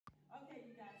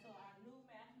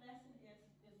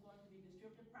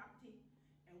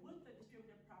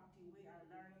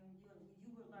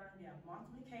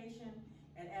multiplication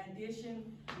and addition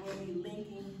will be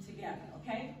linking together,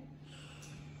 okay?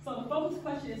 So the focus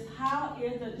question is, how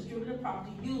is the distributive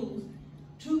property used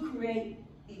to create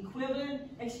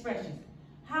equivalent expressions?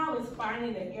 How is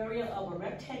finding the area of a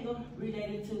rectangle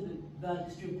related to the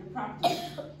distributive property?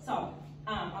 So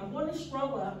I'm going to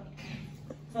scroll up.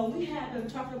 So we have been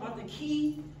talking about the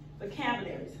key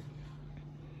vocabularies.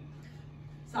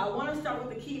 So I want to start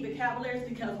with the key vocabularies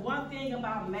because one thing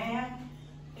about math,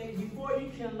 before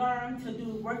you can learn to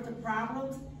do work the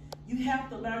problems, you have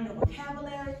to learn the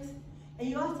vocabularies and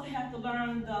you also have to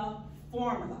learn the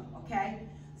formula, okay?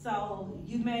 So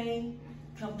you may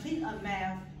complete a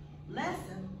math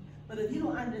lesson, but if you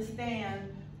don't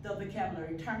understand the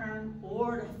vocabulary term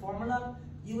or the formula,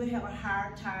 you will have a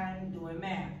hard time doing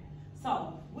math.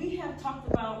 So we have talked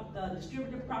about the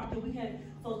distributive property. We had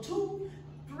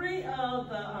three of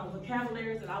the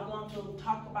vocabularies that I want to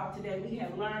talk about today. We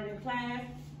have learned in class.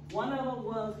 One of them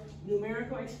was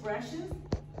numerical expressions,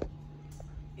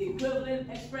 equivalent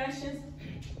expressions,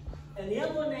 and the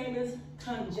other one name is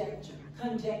conjecture.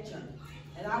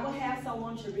 And I will have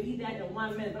someone to read that in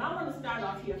 1 minute, but I'm going to start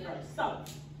off here first. So,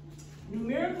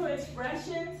 numerical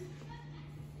expressions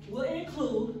will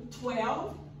include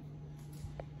 12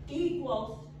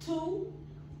 equals 2.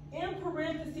 In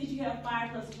parentheses, you have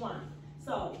 5 plus 1.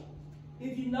 So,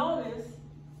 if you notice,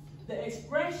 the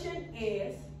expression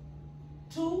is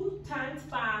 2 times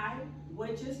 5,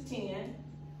 which is 10,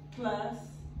 plus,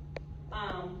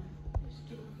 I'm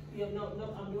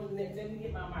doing this. Let me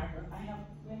get my marker.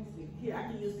 Let me see. Here, I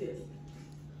can use this.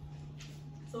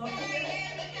 So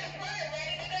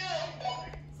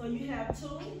you have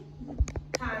 2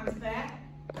 times that,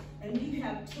 and you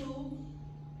have 2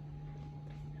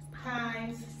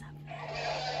 times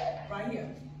right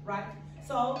here, right?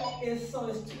 So it's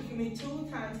 2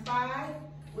 times 5,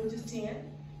 which is 10,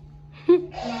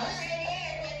 plus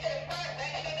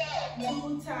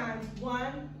 2 times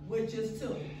 1, which is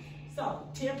 2. So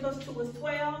 10 plus 2 is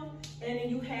 12, and then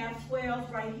you have 12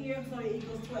 right here, so it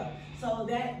equals 12. So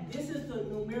this is the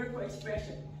numerical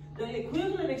expression. The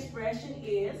equivalent expression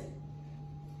is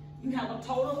you have a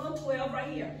total of 12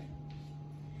 right here.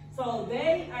 So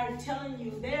they are telling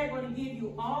you, they're going to give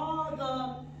you all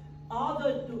of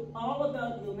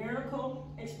the numerical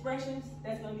expressions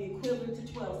that's going to be equivalent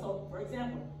to 12. So for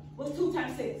example, what's 2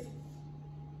 times 6?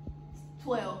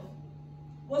 12.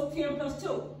 What's 10 plus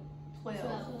 2?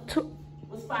 12.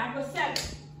 What's 5 plus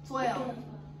 7? 12.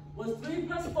 What's 3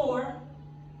 plus 4?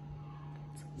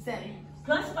 7.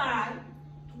 Plus 5?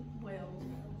 12.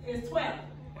 Is 12.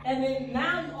 And then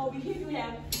now over here you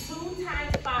have 2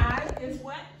 times 5 is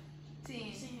what?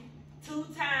 10. 2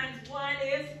 times 1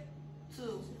 is?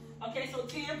 2. Okay, so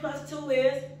 10 plus 2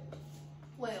 is?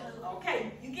 12.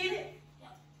 Okay, you get it?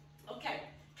 Okay.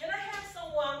 Can I have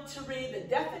someone to read the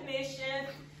definition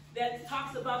that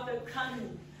talks about the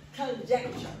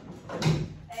conjecture?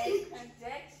 A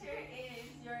conjecture is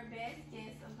your best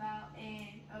guess about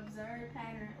an observed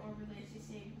pattern or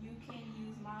relationship. You can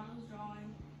use models,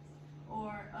 drawings,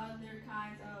 or other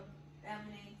kinds of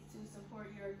evidence to support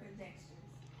your conjectures.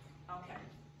 Okay,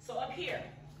 so up here,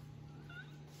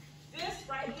 this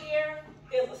right here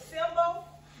is a symbol,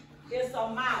 it's a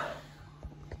model.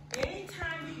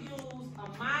 Anytime you use a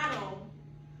model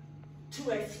to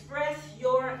express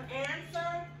your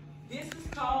answer, this is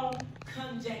called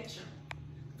conjecture.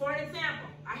 For example,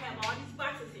 I have all these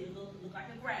boxes here, look like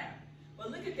a graph. But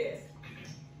look at this.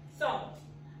 So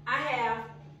I have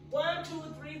 1,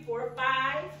 2, 3, 4,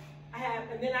 5.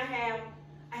 And then I have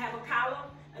a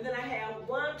column, and then I have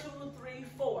 1, 2, 3,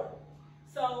 4.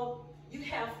 So you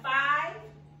have 5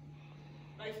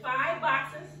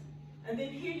 boxes, and then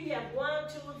here you have 1,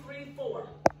 2, 3, 4.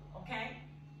 Okay?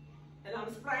 And I'm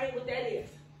explaining what that is.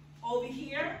 Over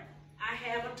here, I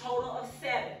have a total of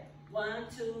 7. 1,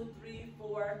 2, 3,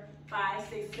 4, 5,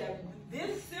 6, 7.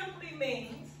 This simply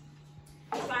means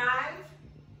 5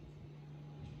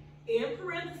 in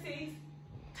parentheses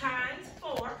times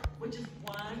 4, which is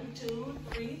 1, 2,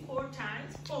 3, 4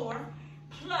 times 4,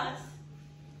 plus,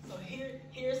 so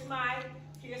here's my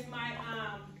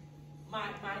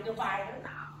divider,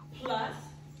 plus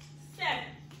 7.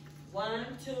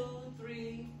 1, 2,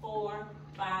 3, 4,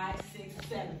 5, 6,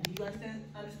 7. Do you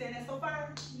understand that so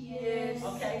far? Yes.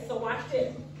 Okay, so watch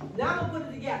this. Now I'm gonna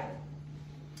put it together.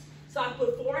 So I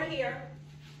put 4 here,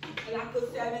 and I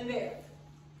put 7 there.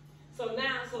 So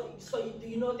now, do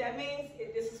you know what that means?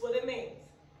 This is what it means.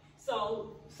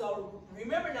 So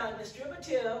remember now,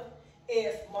 distributive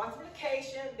is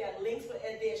multiplication that links with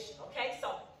addition. Okay,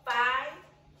 so 5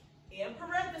 in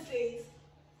parentheses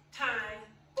times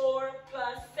 4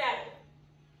 plus 7.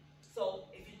 So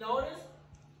if you notice,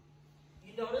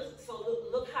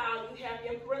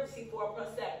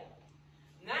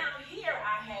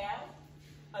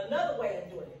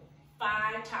 doing it.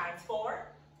 5 times 4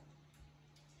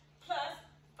 plus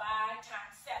 5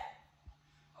 times 7.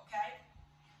 Okay?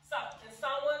 So, can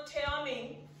someone tell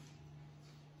me,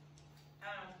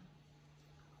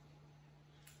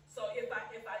 so if I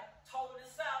total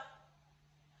this up,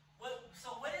 what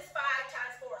is 5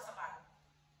 times 4, somebody?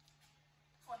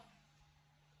 20.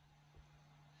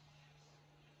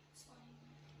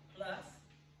 Plus,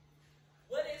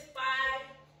 what is 5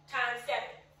 times 7?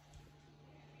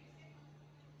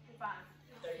 35.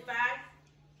 35.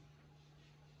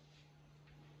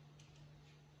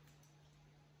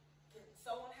 Can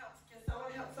someone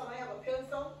help? Somebody have a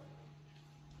pencil?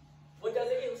 What does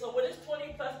it equal? So what is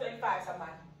 20 plus 35,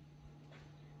 somebody?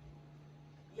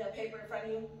 You have paper in front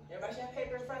of you? Everybody should have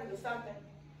paper in front of you, something.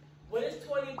 What is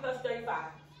 20 plus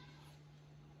 35?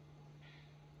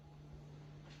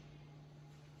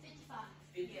 55.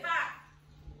 55.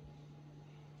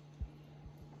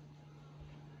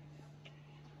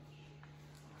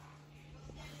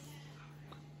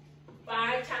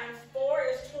 5 times 4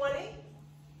 is 20.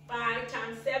 5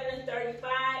 times 7 is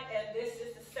 35, and this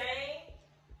is the same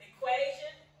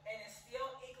equation, and it still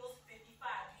equals 55.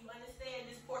 Do you understand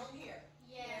this portion here?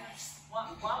 Yes.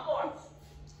 One more.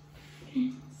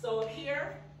 So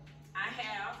here I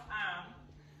have,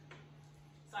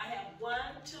 so I have 1,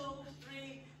 2,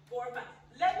 3, 4, 5.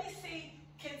 Let me see,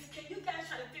 can you guys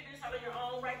try to figure this out on your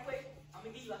own right quick? I'm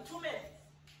gonna give you 2 minutes.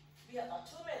 We have about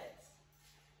 2 minutes.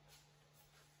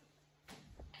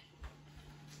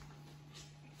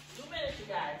 2 minutes, you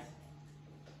guys.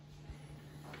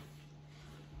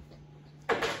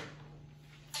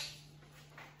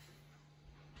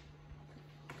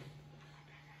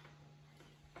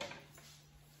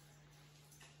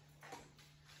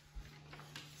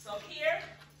 So here,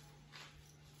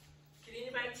 can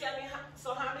anybody tell me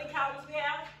how many columns we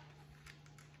have?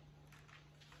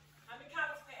 How many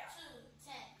columns we have? 2,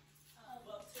 10.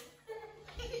 Well, 2.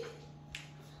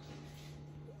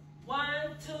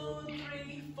 1, 2,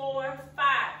 3, 4, 5.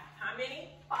 How many?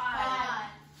 5.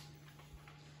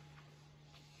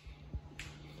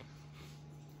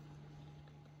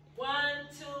 1,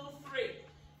 2, 3.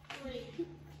 3.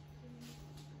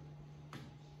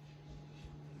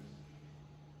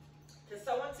 Can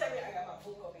someone tell me? I got my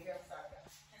book over here. I'm sorry,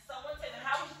 guys. Can someone tell me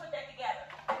how would you put that together?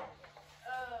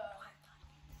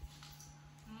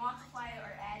 Multiply it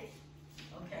or add it.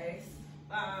 Okay.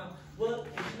 Well,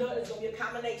 you know it's gonna be a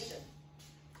combination.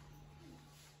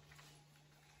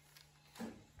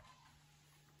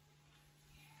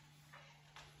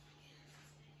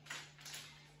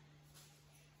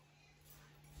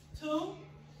 Two.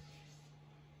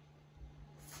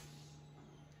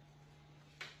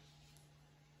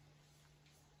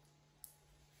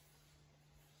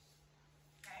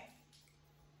 Okay.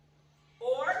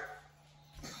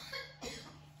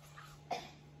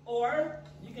 Or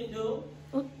you can do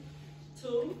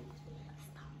 2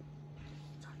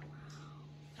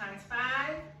 times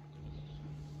 5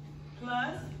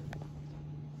 plus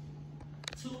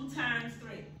 2 times 3.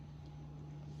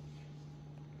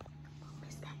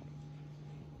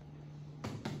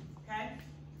 Okay?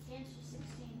 Answer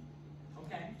 16.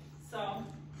 Okay. So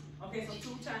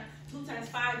 2 times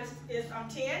 5 is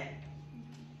 10.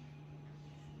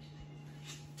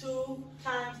 2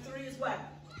 times 3 is what?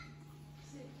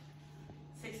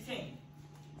 16.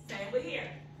 Same with here.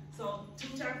 So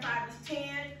 2 times 5 is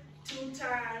 10. 2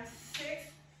 times 6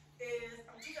 is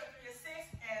 2 times 3 is 6,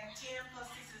 and 10 plus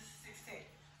 6 is 16.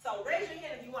 So raise your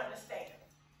hand if you understand.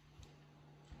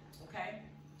 Okay.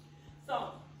 So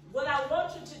what I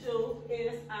want you to do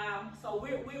is, so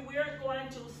we're going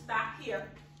to stop here,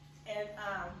 and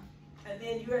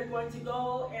then you are going to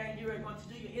go and you are going to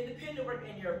do your independent work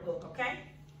in your book. Okay.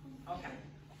 Okay.